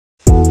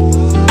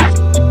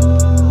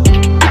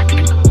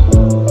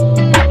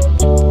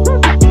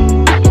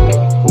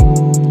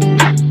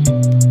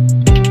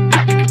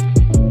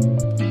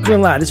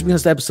can't lie. This brings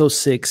us to episode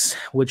 6,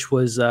 which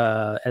was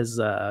as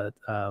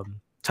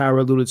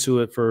Tyra alluded to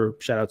it, for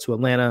shout out to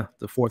Atlanta,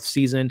 the 4th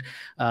season.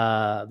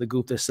 The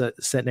group that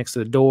sat next to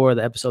the door,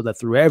 the episode that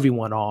threw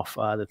everyone off,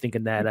 the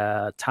thinking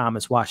that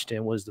Thomas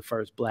Washington was the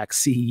first Black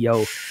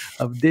CEO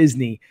of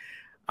Disney.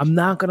 I'm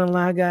not gonna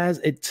lie, guys.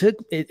 It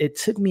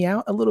took me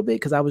out a little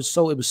bit because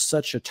it was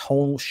such a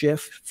tonal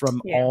shift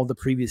from all the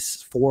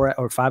previous 4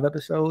 or 5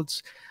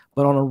 episodes.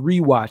 But on a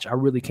rewatch, I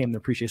really came to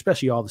appreciate,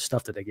 especially all the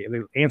stuff that they gave.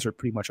 They answered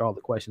pretty much all the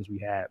questions we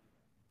had.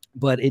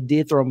 But it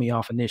did throw me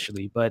off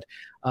initially. But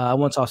I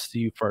want to toss it to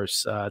you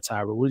first,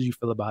 Tyra. What did you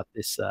feel about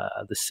this,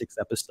 the 6th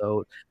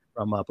episode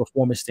from a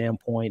performance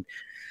standpoint,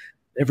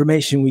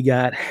 information we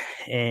got,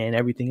 and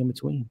everything in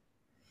between?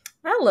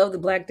 I love the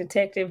Black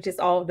detective just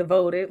all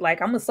devoted.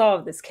 Like, I'm going to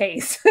solve this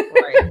case.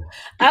 Right.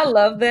 I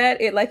love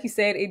that. It, like you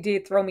said, it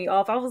did throw me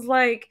off. I was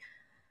like,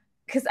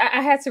 because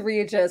I had to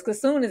readjust. Because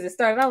as soon as it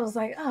started, I was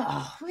like,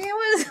 oh, man,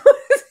 what is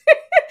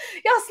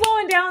y'all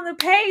slowing down the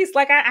pace?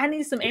 Like, I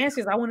need some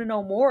answers. I want to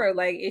know more.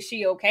 Like, is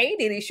she okay?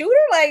 Did he shoot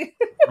her? Like,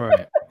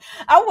 right.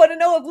 I want to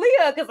know if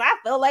Leah, because I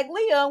felt like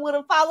Leah would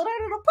have followed her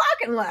to the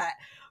parking lot.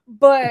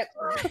 But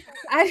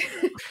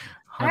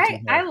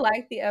I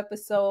like the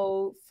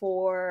episode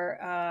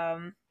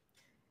for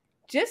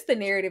just the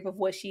narrative of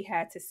what she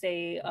had to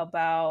say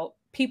about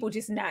people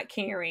just not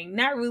caring,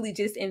 not really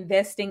just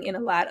investing in a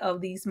lot of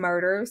these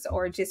murders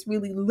or just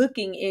really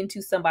looking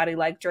into somebody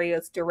like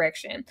Drea's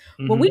direction.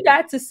 Mm-hmm. When we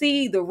got to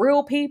see the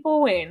real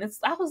people, and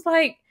I was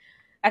like,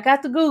 I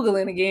got to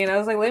Googling again. I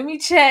was like, let me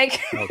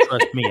check. Oh,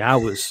 trust me, I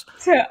was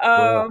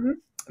to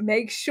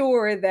make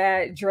sure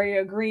that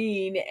Andre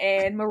Greene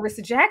and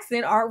Marissa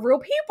Jackson are real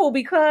people,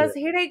 because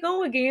here they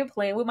go again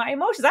playing with my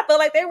emotions. I felt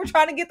like they were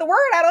trying to get the word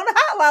out on the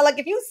hotline. Like,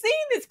 if you've seen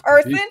this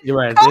person, you're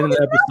right.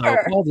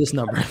 Call this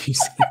number if you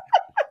see.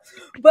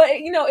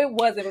 But you know, it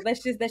wasn't. But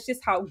that's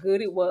just how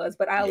good it was.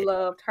 But I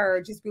loved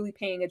her just really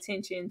paying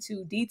attention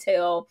to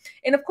detail.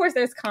 And of course,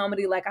 there's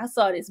comedy. Like, I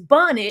saw this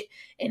bonnet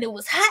and it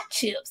was hot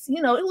chips.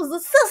 You know, it was a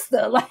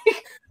sister. Like,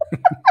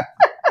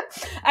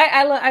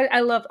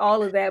 I loved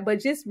all of that. But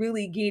just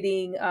really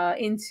getting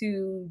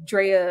into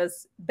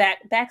Drea's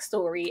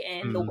backstory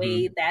and the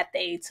way that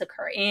they took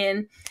her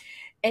in.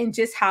 And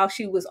just how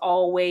she was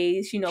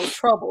always, you know,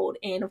 troubled.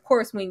 And of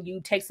course, when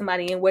you take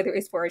somebody in, whether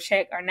it's for a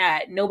check or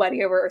not,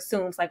 nobody ever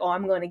assumes like, oh,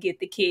 I'm going to get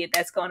the kid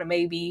that's going to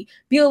maybe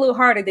be a little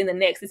harder than the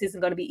next. This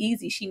isn't going to be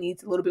easy. She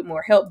needs a little bit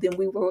more help than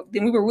we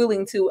were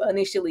willing to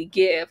initially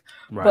give.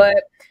 Right.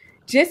 But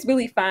just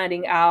really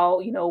finding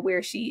out, you know,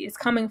 where she is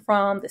coming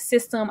from, the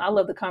system. I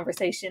love the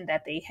conversation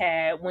that they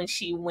had when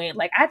she went,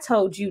 like, I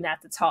told you not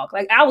to talk.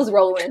 Like, I was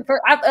rolling. It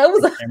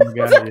was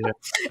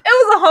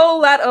a whole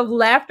lot of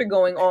laughter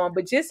going on,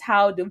 but just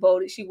how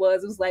devoted she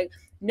was. It was like,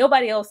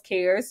 nobody else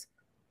cares.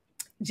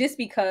 Just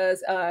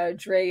because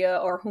Drea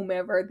or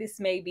whomever this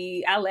may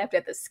be, I laughed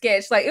at the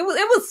sketch. Like, it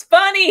was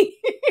funny.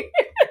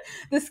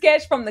 The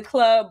sketch from the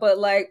club, but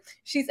like,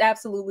 she's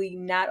absolutely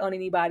not on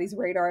anybody's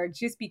radar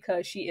just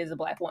because she is a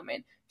Black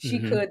woman. She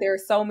could. There are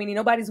so many.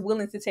 Nobody's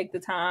willing to take the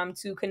time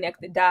to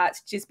connect the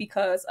dots just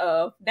because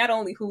of not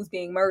only who's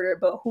being murdered,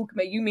 but who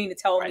you mean to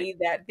tell me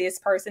that this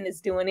person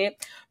is doing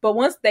it. But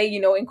once they, you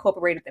know,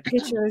 incorporated the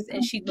pictures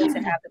and she went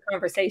to have the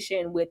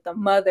conversation with the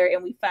mother,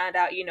 and we find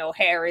out, you know,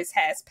 Harris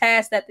has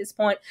passed at this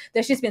point.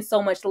 There's just been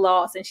so much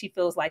loss, and she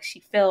feels like she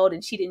failed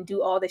and she didn't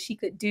do all that she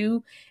could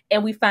do.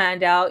 And we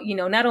find out, you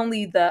know, not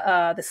only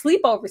the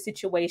sleepover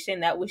situation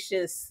that was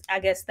just, I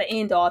guess, the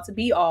end all to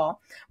be all,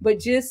 but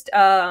just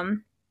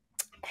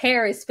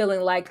Harris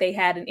feeling like they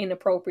had an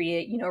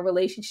inappropriate, you know,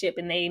 relationship,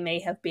 and they may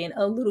have been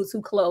a little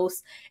too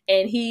close.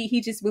 And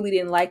he just really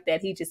didn't like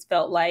that. He just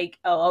felt like,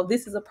 oh,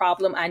 this is a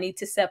problem. I need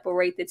to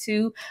separate the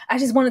two. I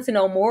just wanted to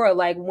know more,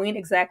 like, when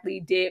exactly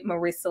did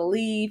Marissa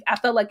leave? I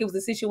felt like it was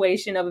a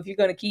situation of, if you're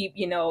going to keep,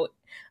 you know,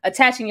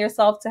 attaching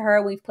yourself to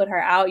her, we've put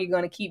her out, you're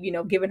going to keep, you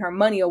know, giving her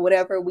money or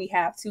whatever, we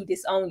have to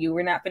disown you.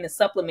 We're not going to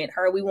supplement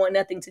her. We want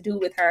nothing to do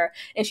with her.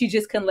 And she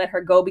just couldn't let her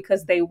go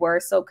because they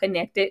were so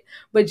connected.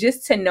 But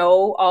just to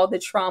know all the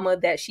trauma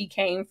that she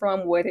came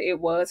from, whether it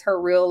was her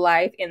real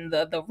life in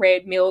the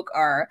red milk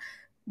or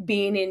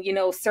being in, you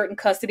know, certain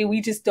custody, we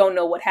just don't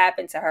know what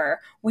happened to her.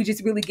 We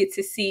just really get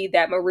to see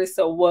that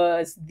Marissa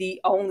was the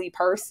only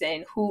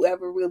person who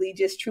ever really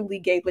just truly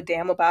gave a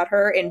damn about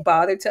her and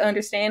bothered to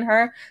understand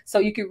her. So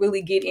you could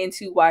really get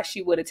into why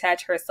she would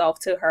attach herself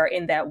to her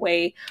in that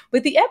way.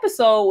 But the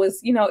episode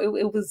was, you know,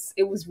 it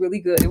was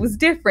really good. It was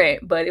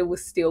different, but it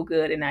was still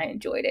good, and I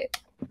enjoyed it.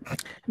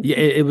 Yeah,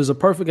 it was a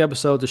perfect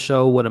episode to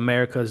show what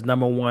America's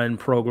 #1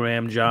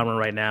 program genre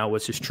right now,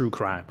 which is true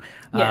crime.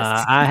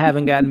 Yes. I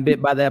haven't gotten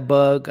bit by that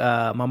bug.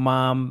 My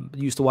mom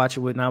used to watch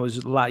it when I was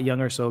a lot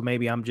younger, so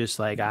maybe I'm just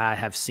like, I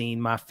have seen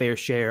my fair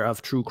share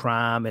of true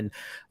crime and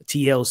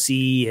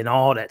TLC and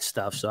all that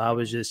stuff. So I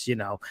was just, you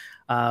know,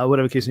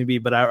 whatever the case may be.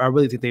 But I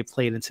really think they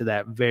played into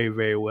that very,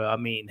 very well. I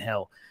mean,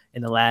 hell,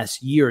 in the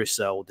last year or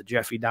so, the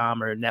Jeffrey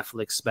Dahmer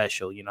Netflix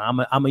special, you know,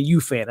 I'm a U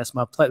fan. That's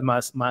my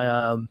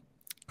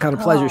kind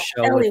of pleasure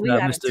show. Ellie, with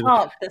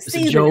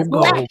Mr. Joe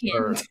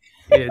Goldberg.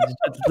 Yeah,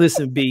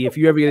 listen, B, if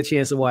you ever get a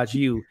chance to watch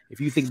You, if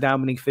you think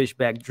Dominique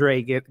Fishback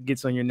Dre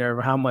gets on your nerve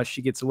or how much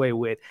she gets away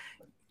with,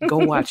 go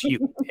watch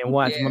You and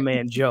watch my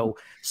man Joe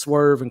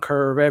swerve and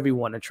curve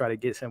everyone and try to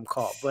get him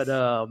caught. But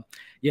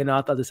you know,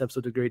 I thought this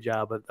episode did a great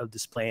job of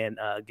displaying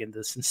again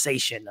the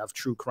sensation of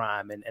true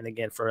crime. And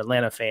again, for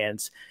Atlanta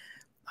fans,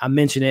 I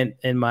mentioned it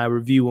in my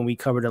review when we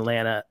covered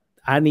Atlanta.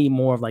 I need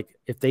more of like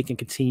if they can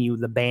continue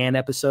the band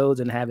episodes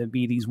and have it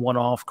be these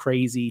one-off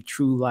crazy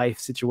true life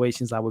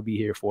situations, I would be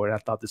here for it. I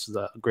thought this was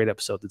a great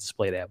episode to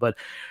display that. But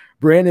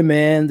Brandon,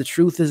 man, the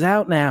truth is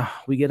out now.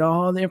 We get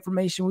all the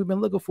information we've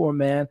been looking for,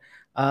 man.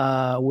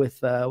 With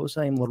what's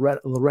her name,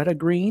 Loretta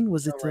Greene.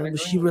 Was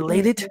she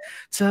related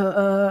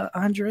to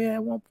Andre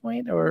at one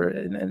point or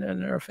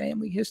in her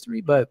family history?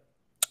 But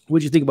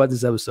what'd you think about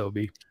this episode,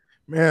 B?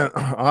 Man,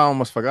 I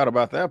almost forgot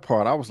about that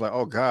part. I was like,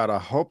 oh God, I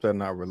hope they're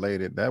not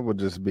related. That would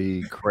just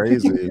be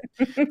crazy.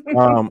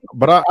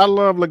 But I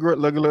love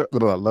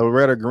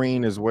Loretta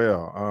Greene as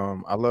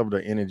well. I love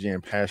the energy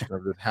and passion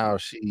of it, how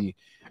she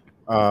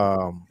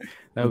that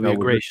would be a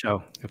great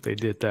show if they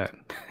did that.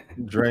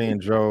 Dre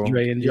and Joe.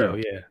 And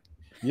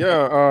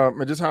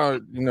just how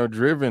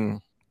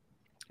driven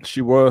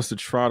she was to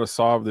try to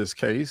solve this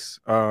case.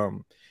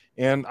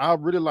 And I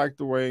really liked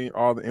the way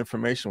all the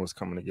information was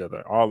coming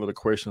together. All of the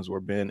questions were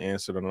being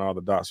answered and all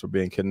the dots were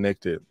being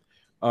connected.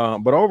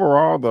 But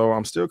overall, though,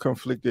 I'm still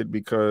conflicted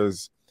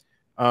because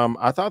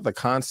I thought the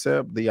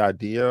concept, the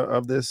idea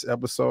of this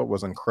episode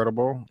was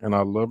incredible and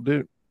I loved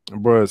it.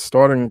 But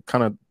starting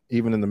kind of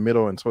even in the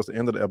middle and towards the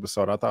end of the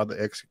episode, I thought the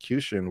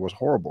execution was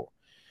horrible.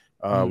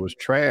 Was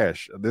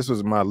trash. This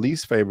was my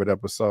least favorite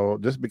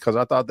episode just because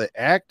I thought the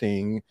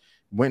acting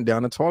went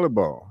down the toilet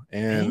bowl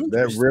and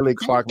that really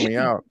clocked me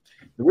out.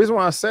 The reason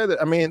why I say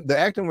that, I mean, the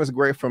acting was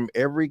great from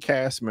every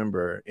cast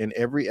member in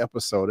every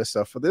episode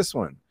except for this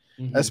one,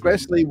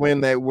 especially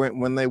when they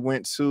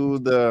went to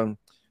the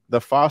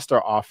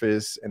foster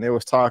office and they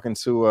was talking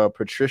to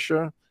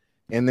Patricia,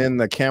 and then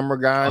the camera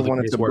guy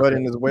wanted to butt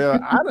in as well.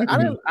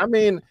 I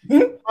mean,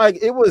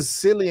 like it was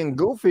silly and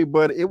goofy,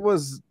 but it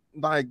was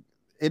like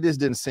it just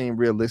didn't seem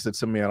realistic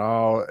to me at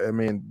all. I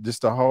mean,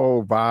 just the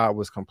whole vibe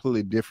was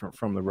completely different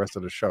from the rest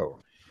of the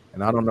show,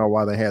 and I don't know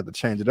why they had to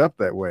change it up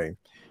that way.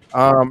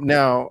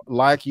 Now,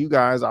 like you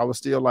guys, I was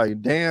still like,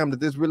 damn,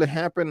 did this really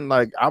happen?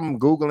 Like, I'm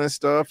Googling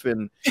stuff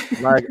and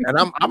like, and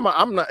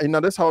I'm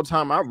not, this whole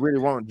time I really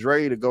want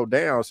Dre to go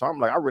down. So I'm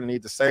like, I really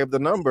need to save the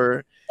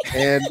number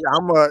and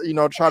I'm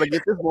try to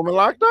get this woman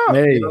locked up.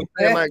 Hey, you know what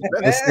I'm saying? Like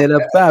that set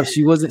up five.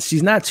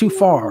 She's not too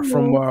far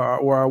from where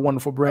our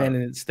wonderful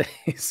Brandon stays.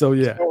 So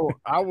yeah. So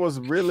I was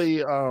really,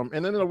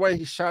 and then the way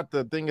he shot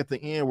the thing at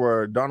the end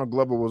where Donald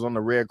Glover was on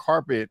the red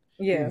carpet.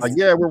 Like,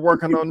 yeah, we're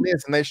working on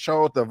this, and they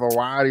showed the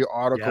Variety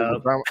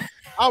article. Yep.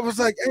 I was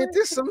like, ain't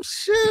this some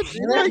shit?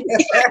 Super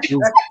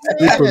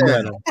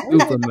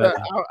meta.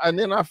 And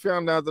then I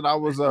found out that I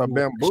was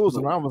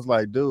bamboozled, and I was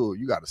like, dude,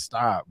 you got to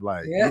stop.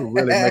 Like, you're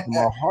really making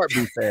my heart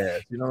beat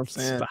fast. You know what I'm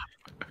saying?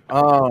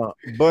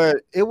 But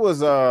it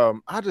was,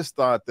 I just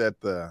thought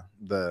that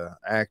the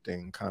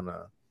acting kind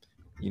of,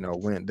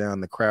 went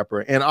down the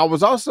crapper. And I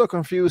was also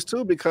confused,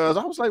 too, because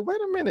I was like, wait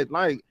a minute,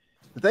 like,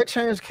 did they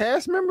change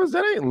cast members?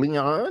 That ain't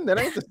Leon. That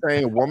ain't the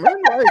same woman.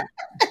 Like,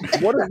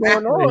 what is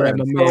going on?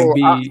 So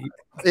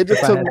it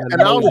just took me, and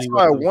I only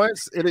saw it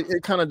once.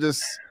 It kind of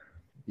just,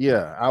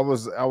 I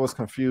was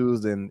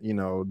confused and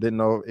didn't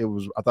know it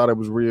was. I thought it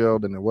was real,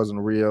 then it wasn't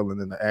real, and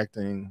then the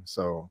acting.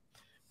 So,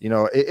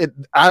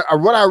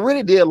 what I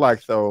really did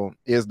like though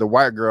is the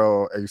white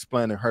girl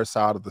explaining her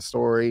side of the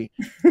story,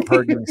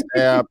 her getting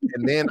stabbed,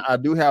 and then I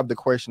do have the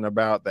question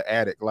about the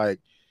attic, like.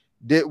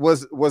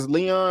 Was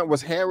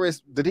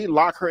Harris, did he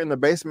lock her in the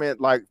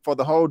basement like for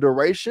the whole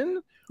duration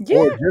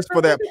or just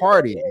for that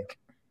party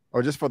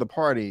or just for the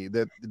party,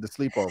 the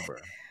sleepover?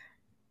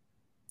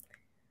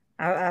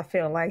 I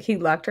feel like he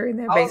locked her in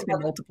that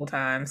basement multiple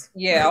times.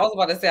 Yeah, I was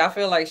about to say, I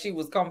feel like she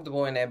was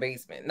comfortable in that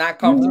basement. Not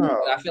comfortable,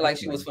 but I feel like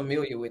she was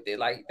familiar with it.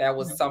 Like that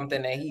was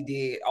something that he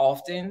did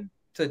often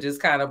to just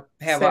kind of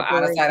have her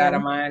out of sight, out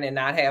of mind and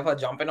not have her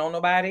jumping on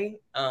nobody.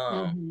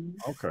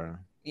 Okay.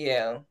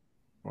 Yeah.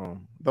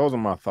 Well, those are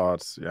my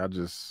thoughts. Yeah, I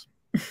just,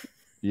 I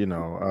don't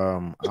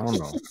know.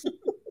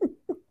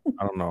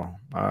 I don't know.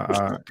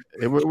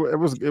 It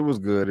was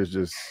good. It's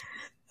just,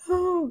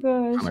 oh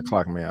gosh, kind of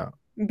clocked me out.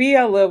 B,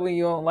 I love when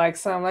you don't like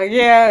something. Like,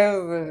 yeah,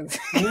 it was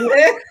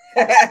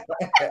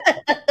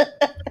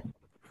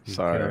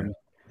sorry.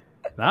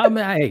 Nah,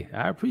 man, hey,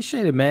 I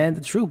appreciate it, man.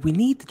 The truth. We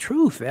need the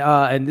truth.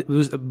 And it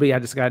was B. I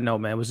just gotta know,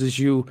 man. Was this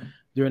you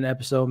during the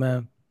episode,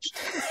 man?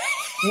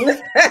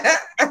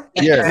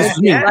 Yeah, this was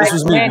me. This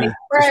was me.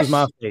 This was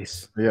my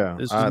face. Yeah,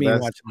 this was me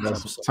watching this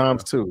episode.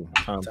 Times two.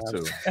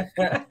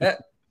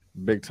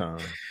 Big time.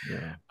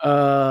 Yeah.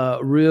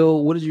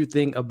 Real. What did you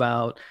think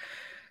about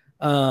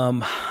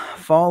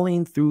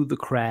Falling Through the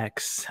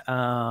Cracks?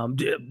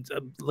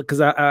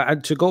 Because I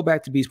to go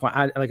back to B's point,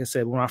 like I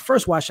said, when I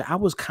first watched it, I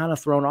was kind of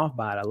thrown off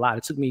by it a lot.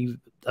 It took me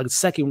a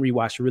second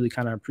rewatch to really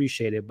kind of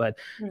appreciate it, but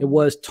it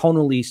was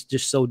tonally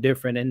just so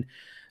different. And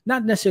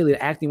not necessarily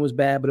the acting was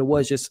bad, but it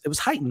was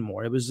heightened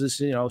more. It was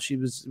just,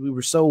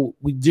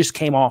 we just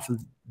came off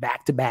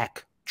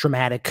back-to-back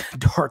traumatic,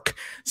 dark,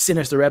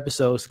 sinister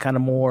episodes, kind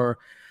of more,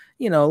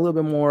 a little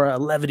bit more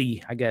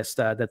levity, I guess,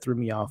 that threw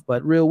me off.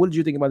 But Real, what did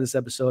you think about this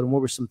episode, and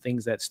what were some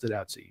things that stood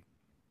out to you?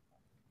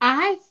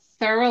 I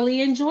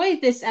thoroughly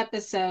enjoyed this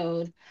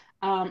episode.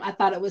 I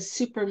thought it was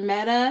super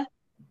meta.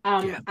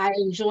 I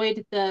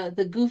enjoyed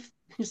the Goof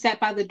Who Sat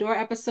by the Door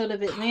episode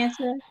of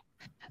Atlanta.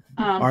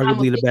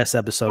 Arguably the best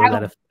episode of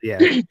that.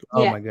 Yeah.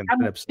 Oh my goodness.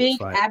 I'm a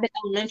big Abbott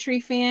Elementary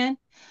fan.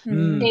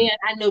 Mm. And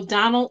I know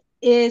Donald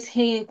is.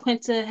 He and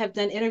Quinta have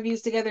done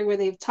interviews together where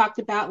they've talked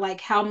about like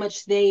how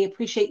much they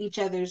appreciate each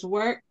other's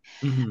work.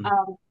 Mm-hmm.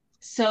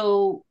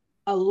 So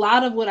a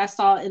lot of what I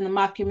saw in the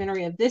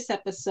mockumentary of this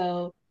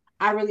episode,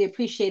 I really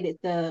appreciated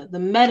the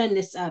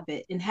meta-ness of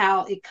it and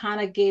how it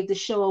kind of gave the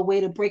show a way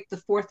to break the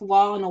fourth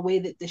wall in a way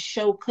that the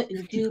show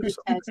couldn't do because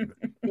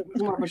it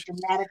was more of a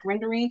dramatic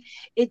rendering.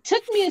 It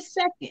took me a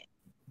second.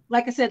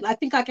 Like I said, I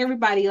think like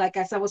everybody, like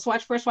I said, I was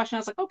first watching, I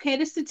was like, okay,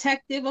 this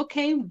detective,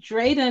 okay,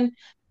 Dre done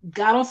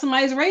got on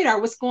somebody's radar,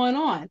 what's going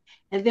on?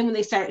 And then when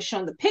they started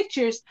showing the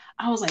pictures,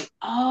 I was like,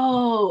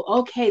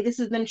 oh, okay, this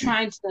is them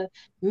trying to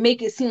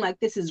make it seem like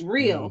this is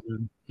real.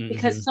 Mm-hmm.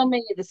 Because so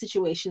many of the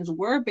situations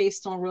were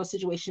based on real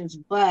situations,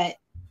 but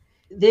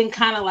then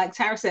kind of like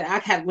Tyra said,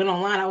 I went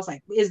online, I was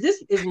like, is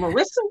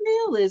Marissa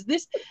real? Is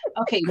this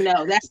okay?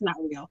 No, that's not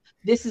real.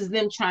 This is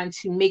them trying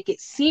to make it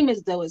seem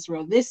as though it's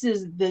real. This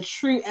is the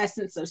true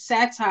essence of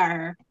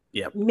satire.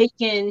 Yep.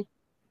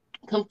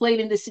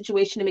 Conflating this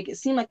situation to make it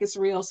seem like it's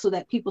real so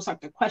that people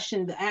start to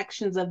question the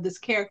actions of this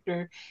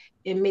character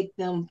and make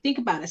them think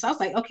about it. So I was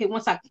like, okay,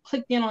 once I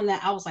clicked in on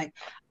that, I was like,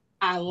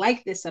 I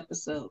like this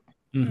episode.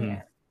 Mm-hmm.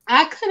 Yeah.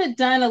 I could have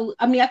done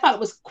I thought it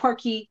was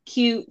quirky,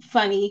 cute,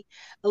 funny,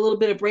 a little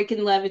bit of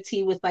breaking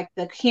levity with like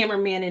the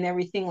cameraman and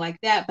everything like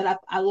that. But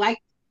I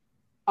liked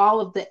all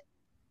of the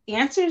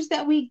answers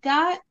that we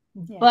got.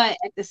 Yeah. But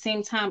at the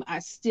same time, I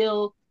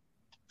still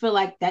feel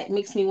like that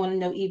makes me want to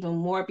know even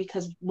more,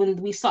 because when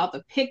we saw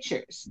the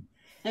pictures,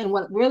 and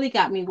what really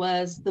got me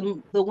was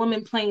the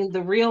woman playing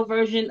the real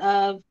version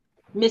of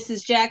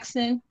Mrs.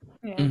 Jackson.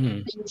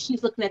 Mm-hmm.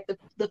 She's looking at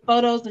the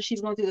photos, and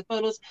she's going through the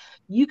photos.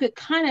 You could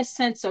kind of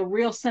sense a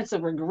real sense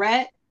of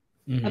regret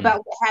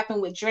about what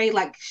happened with Dre,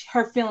 like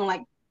her feeling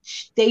like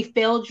they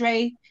failed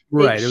Dre.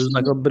 Right. It was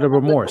like a bit of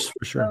remorse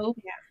for sure.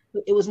 Yeah.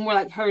 It was more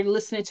like her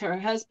listening to her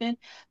husband.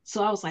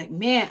 So I was like,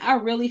 man, I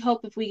really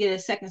hope if we get a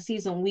second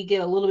season, we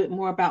get a little bit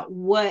more about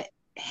what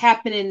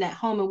happened in that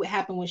home and what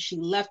happened when she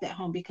left that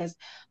home, because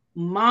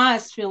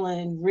Ma's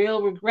feeling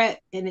real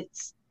regret. And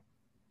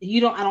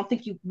I don't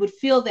think you would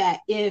feel that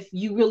if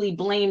you really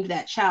blamed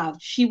that child.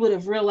 She would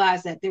have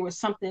realized that there was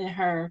something in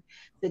her,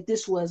 that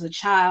this was a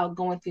child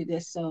going through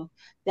this. So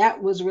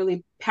that was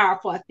really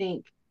powerful, I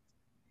think.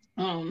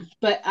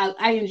 But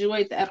I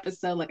enjoyed the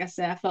episode. Like I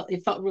said,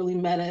 it felt really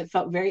meta. It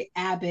felt very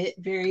Abbott,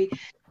 very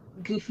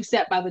Goofy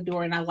Sat by the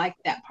Door, and I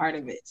liked that part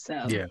of it.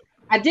 So yeah,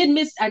 I did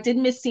miss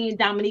seeing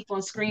Dominique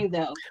on screen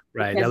though.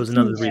 Right, that was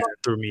another reason that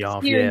threw me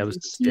off. Yeah,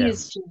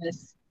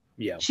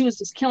 she was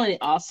just killing it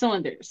all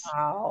cylinders.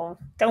 Oh,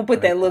 don't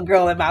put that little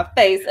girl in my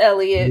face,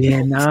 Elliot. Yeah,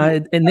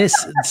 and this.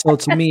 So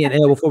to me, and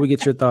Elle, before we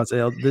get your thoughts,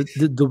 Elle,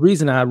 the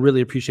reason I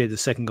really appreciate the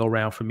second go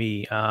round for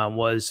me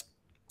was,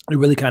 it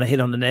really kind of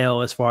hit on the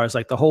nail as far as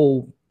like the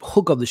whole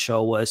hook of the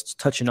show was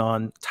touching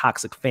on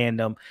toxic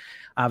fandom,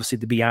 obviously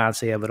the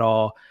Beyonce of it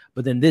all.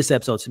 But then this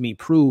episode to me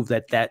proved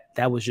that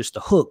was just the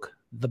hook.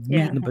 The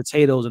meat and the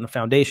potatoes and the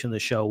foundation of the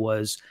show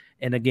was,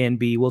 and again,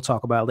 we'll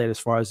talk about it later as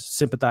far as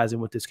sympathizing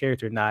with this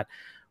character or not.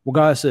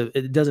 Regardless of,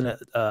 it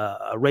doesn't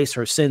erase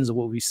her sins of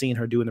what we've seen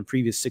her do in the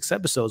previous 6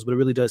 episodes, but it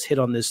really does hit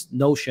on this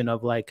notion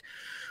of like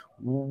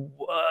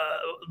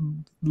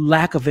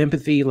lack of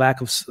empathy,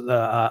 lack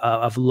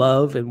of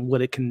love, and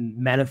what it can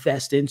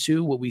manifest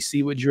into, what we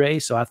see with Dre.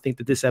 So I think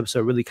that this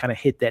episode really kind of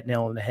hit that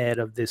nail on the head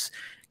of this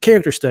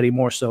character study,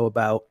 more so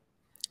about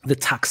the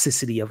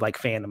toxicity of like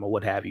fandom or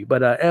what have you.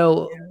 But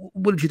Elle,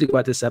 what did you think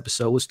about this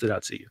episode? What stood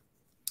out to you?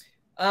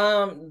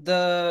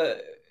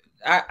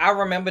 I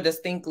remember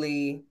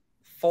distinctly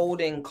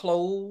folding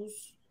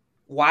clothes,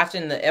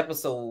 watching the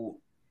episode,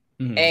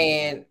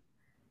 and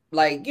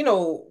like,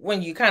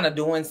 when you kind of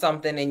doing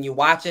something and you're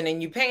watching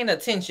and you're paying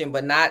attention,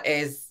 but not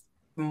as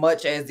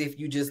much as if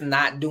you just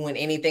not doing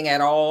anything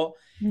at all.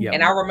 Yep.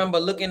 And I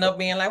remember looking up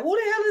being like, who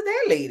the hell is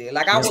that lady?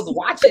 Like I was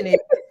watching it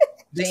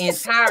the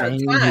entire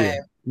time.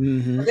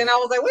 Mm-hmm. But then I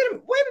was like,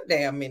 wait a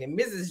damn minute,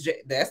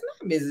 that's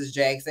not Mrs.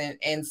 Jackson.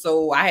 And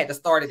so I had to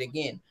start it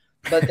again.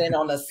 But then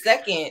on the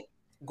second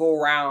go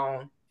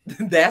round,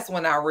 that's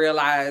when I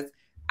realized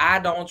I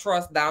don't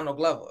trust Donald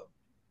Glover.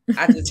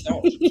 I just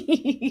don't,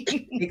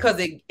 because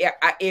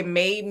it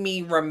made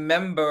me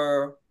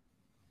remember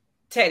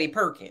Teddy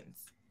Perkins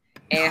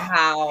and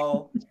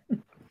how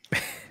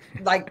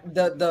like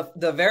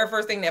the very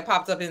first thing that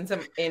popped up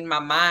in my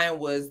mind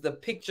was the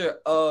picture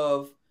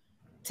of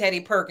Teddy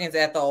Perkins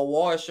at the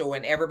award show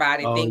and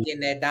everybody thinking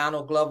that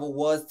Donald Glover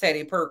was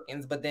Teddy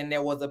Perkins, but then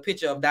there was a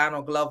picture of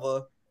Donald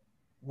Glover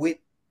with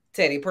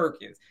Teddy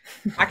Perkins.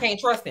 I can't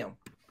trust him.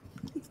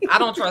 I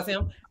don't trust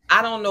him.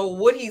 I don't know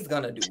what he's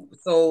gonna do.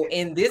 So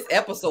in this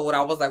episode,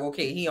 I was like,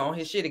 okay, he on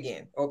his shit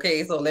again.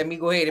 Okay, so let me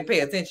go ahead and pay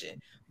attention.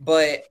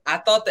 But I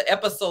thought the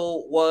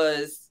episode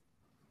was,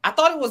 I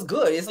thought it was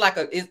good. It's like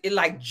it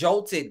like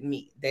jolted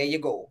me. There you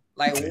go.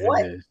 Like,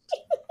 what?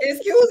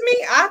 Excuse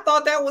me? I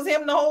thought that was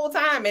him the whole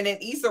time. And then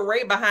Issa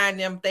Rae behind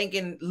them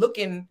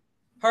looking,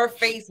 her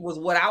face was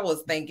what I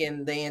was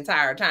thinking the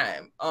entire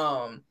time.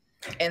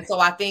 And so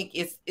I think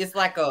it's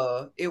like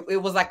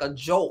it was like a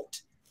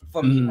jolt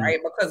for me, right?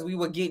 Because we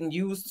were getting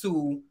used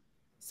to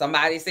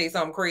somebody say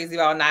something crazy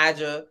about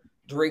Naja,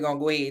 Dre gonna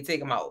go ahead and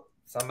take him out.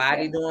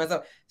 Somebody doing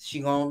something, she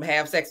gonna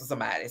have sex with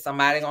somebody.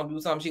 Somebody gonna do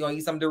something, she gonna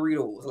eat some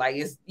Doritos. Like,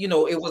 it's, you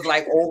know, it was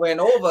like over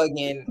and over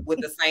again with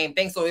the same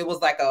thing. So it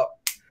was like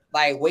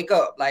wake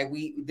up, like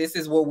this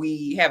is what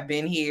we have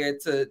been here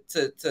to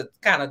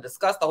kind of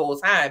discuss the whole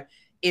time.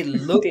 It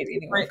looked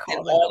different than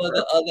all of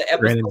the other episodes.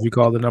 Brandon, did you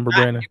call the number,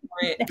 Brandon?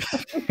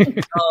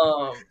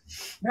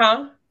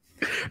 Huh?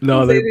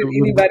 No,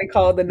 anybody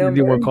called the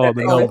number. Anyone called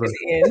the number?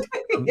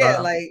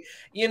 Yeah, like,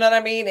 you know what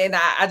I mean? And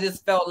I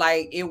just felt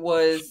like it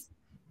was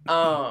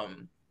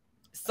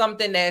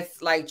something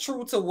that's like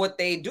true to what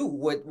they do,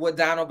 what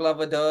Donald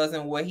Glover does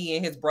and what he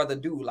and his brother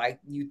do. Like,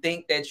 you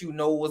think that you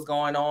know what's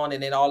going on,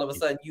 and then all of a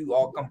sudden you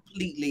are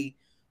completely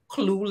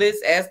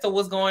clueless as to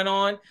what's going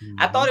on.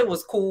 I thought it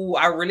was cool.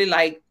 I really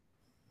like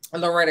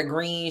Loretta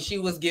Green. She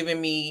was giving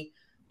me,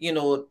 you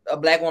know, a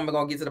black woman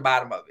gonna get to the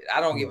bottom of it. I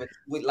don't give it,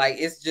 like,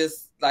 it's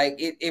just like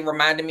it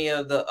reminded me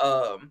of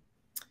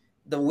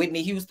the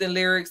Whitney Houston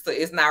lyrics to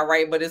 "It's Not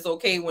Right, But It's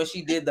Okay." When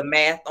she did the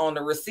math on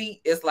the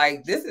receipt, it's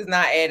like, this is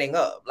not adding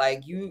up.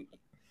 Like,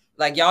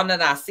 y'all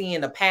not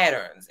seeing the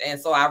patterns. And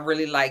so I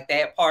really like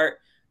that part.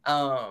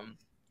 And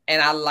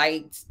I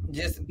liked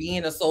just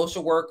being a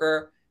social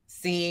worker,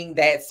 seeing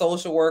that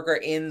social worker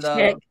in the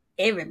check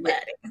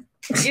everybody.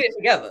 Get it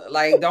together.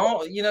 Like,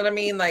 don't, you know what I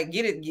mean? Like,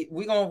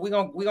 we're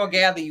gonna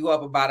gather you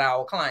up about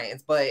our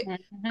clients. But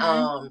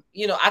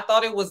you know, I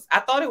thought it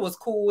was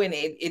cool, and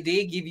it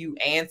did give you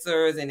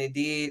answers, and it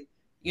did,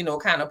 you know,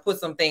 kind of put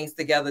some things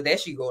together. There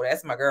she go.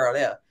 That's my girl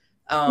there.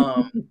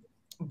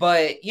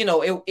 But you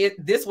know,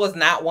 this was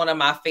not one of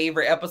my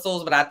favorite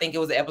episodes, but I think it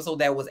was an episode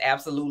that was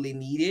absolutely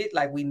needed.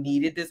 Like, we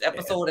needed this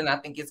episode, and I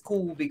think it's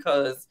cool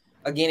because,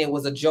 again, it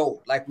was a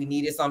joke. Like, we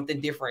needed something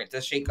different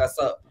to shake us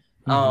up.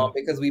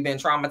 Because we've been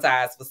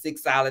traumatized for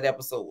 6 solid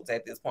episodes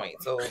at this point.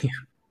 So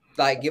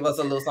like, give us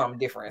a little something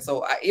different.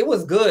 So it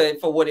was good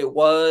for what it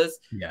was.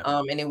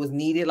 And it was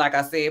needed, like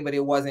I said, but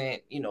it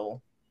wasn't, you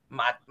know,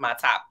 my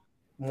top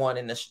one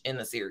in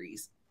the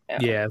series.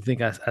 Yeah, I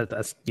think I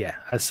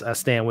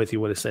stand with you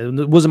what it said.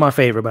 It wasn't my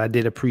favorite, but I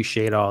did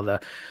appreciate all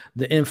the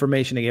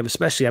information they gave,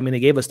 especially, I mean,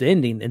 they gave us the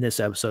ending in this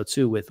episode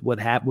too, with what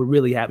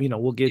really happened. You know,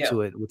 we'll get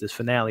to it with this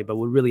finale, but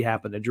what really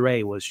happened to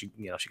Dre was she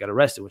got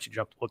arrested when she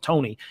jumped, or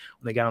Tony,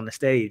 when they got on the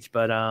stage.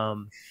 But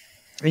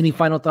any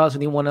final thoughts?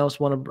 Anyone else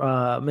want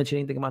to mention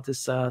anything about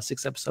this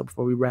 6th episode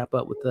before we wrap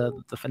up with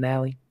the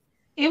finale?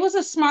 It was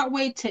a smart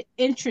way to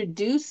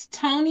introduce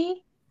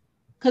Tony.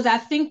 Because I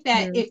think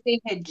that if they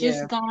had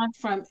just gone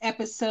from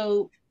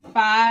episode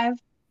 5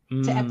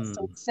 to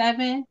episode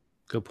 7,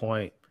 good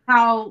point.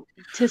 How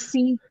to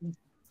see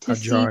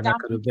Dominique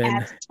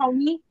as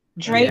Tony,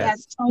 Dre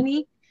as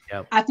Tony.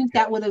 I think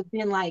that would have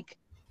been like,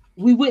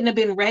 we wouldn't have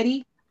been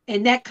ready,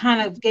 and that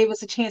kind of gave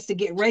us a chance to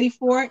get ready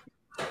for it,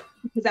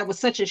 because that was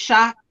such a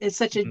shock and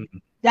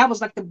that was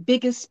like the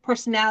biggest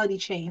personality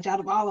change out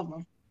of all of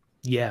them.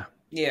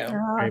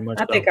 Very much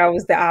I think I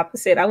was the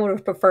opposite. I would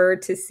have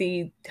preferred to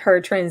see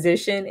her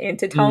transition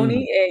into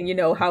Tony and, you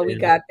know, how we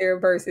got there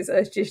versus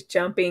us just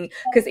jumping.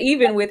 Because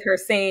even with her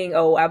saying,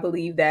 oh, I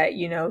believe that,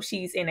 you know,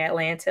 she's in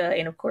Atlanta,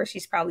 and of course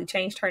she's probably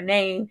changed her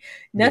name,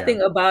 nothing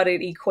about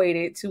it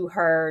equated to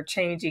her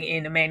changing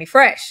into Manny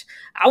Fresh.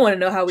 I want to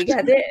know how we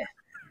got there.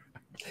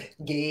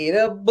 Get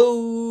a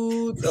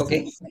boots.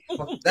 Okay.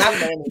 Not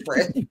Manny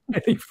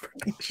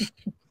Fresh.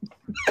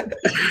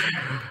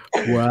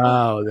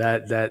 Wow,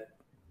 that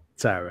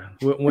Tyra,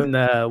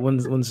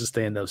 when's the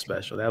stand-up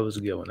special? That was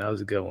a good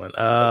one.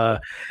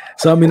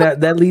 So I mean,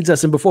 that leads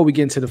us, and before we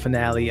get into the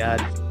finale,